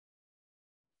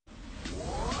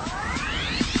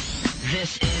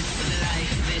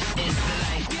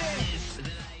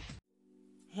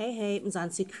Hey,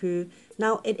 Mzansi crew.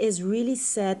 Now, it is really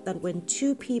sad that when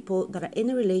two people that are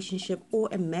in a relationship or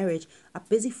a marriage are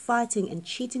busy fighting and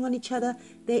cheating on each other,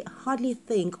 they hardly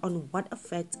think on what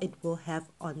effect it will have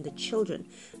on the children.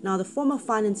 Now, the former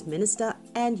finance minister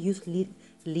and youth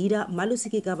leader Malusi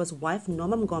Gigaba's wife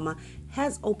Norma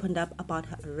has opened up about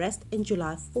her arrest in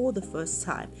July for the first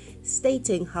time,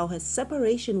 stating how her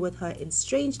separation with her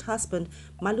estranged husband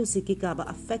Malusi Gigaba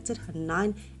affected her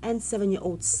 9 and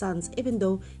 7-year-old sons, even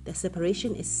though their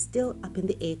separation is still up in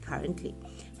the air currently.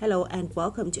 Hello and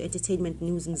welcome to Entertainment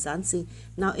News in Mzansi.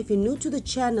 Now, if you're new to the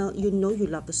channel, you know you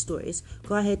love the stories.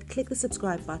 Go ahead, click the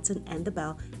subscribe button and the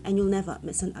bell, and you'll never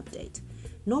miss an update.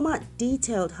 Norma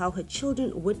detailed how her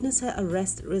children witnessed her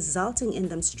arrest, resulting in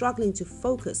them struggling to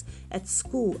focus at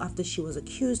school after she was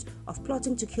accused of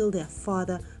plotting to kill their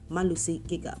father, Malusi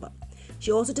Gigaba.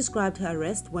 She also described her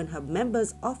arrest when her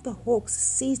members of the Hawks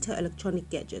seized her electronic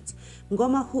gadgets.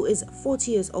 Ngoma, who is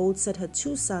 40 years old, said her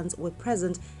two sons were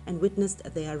present and witnessed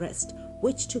their arrest,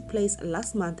 which took place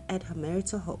last month at her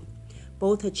marital home.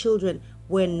 Both her children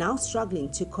were now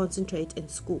struggling to concentrate in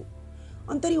school.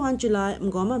 On 31 July,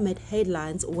 Ngoma made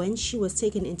headlines when she was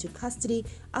taken into custody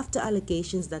after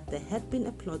allegations that there had been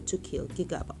a plot to kill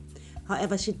Gigaba.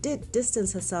 However, she did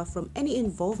distance herself from any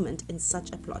involvement in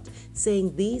such a plot,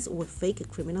 saying these were fake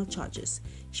criminal charges.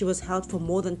 She was held for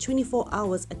more than 24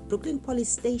 hours at Brooklyn Police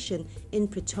Station in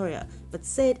Pretoria, but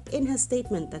said in her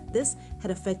statement that this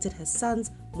had affected her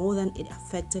sons more than it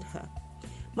affected her.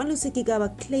 Malusi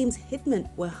Gigaba claims hitmen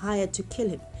were hired to kill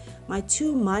him. My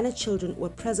two minor children were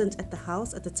present at the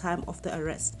house at the time of the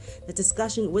arrest. The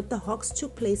discussion with the Hawks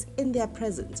took place in their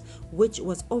presence, which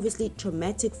was obviously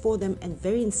traumatic for them and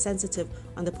very insensitive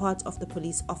on the part of the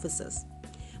police officers.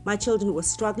 My children were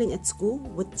struggling at school,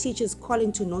 with teachers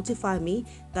calling to notify me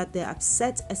that they're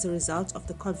upset as a result of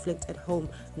the conflict at home,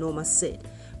 Norma said.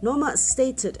 Norma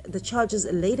stated the charges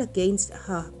laid against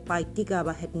her by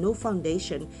Gigaba had no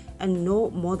foundation and no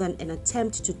more than an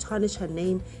attempt to tarnish her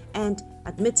name, and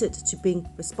admitted to being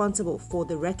responsible for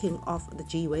the wrecking of the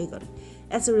G-wagon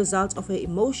as a result of her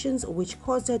emotions, which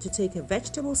caused her to take a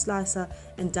vegetable slicer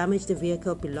and damage the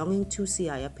vehicle belonging to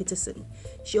Siaya Peterson.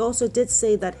 She also did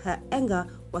say that her anger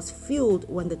was fueled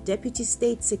when the deputy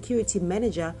state security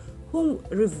manager, whom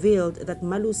revealed that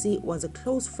Malusi was a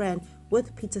close friend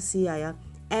with Peter Siaya,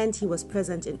 and he was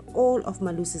present in all of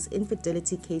Malusi's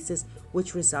infidelity cases,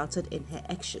 which resulted in her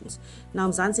actions. Now,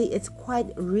 Mzansi, it's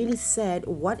quite really sad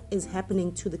what is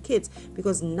happening to the kids,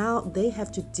 because now they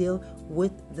have to deal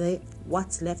with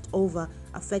what's left over,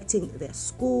 affecting their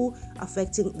school,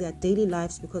 affecting their daily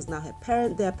lives, because now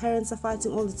their parents are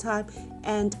fighting all the time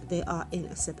and they are in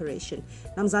a separation.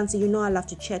 Now, Mzansi, you know I love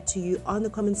to chat to you on the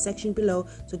comment section below,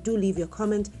 so do leave your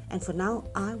comment, and for now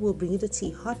I will bring you the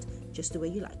tea hot just the way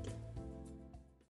you like it.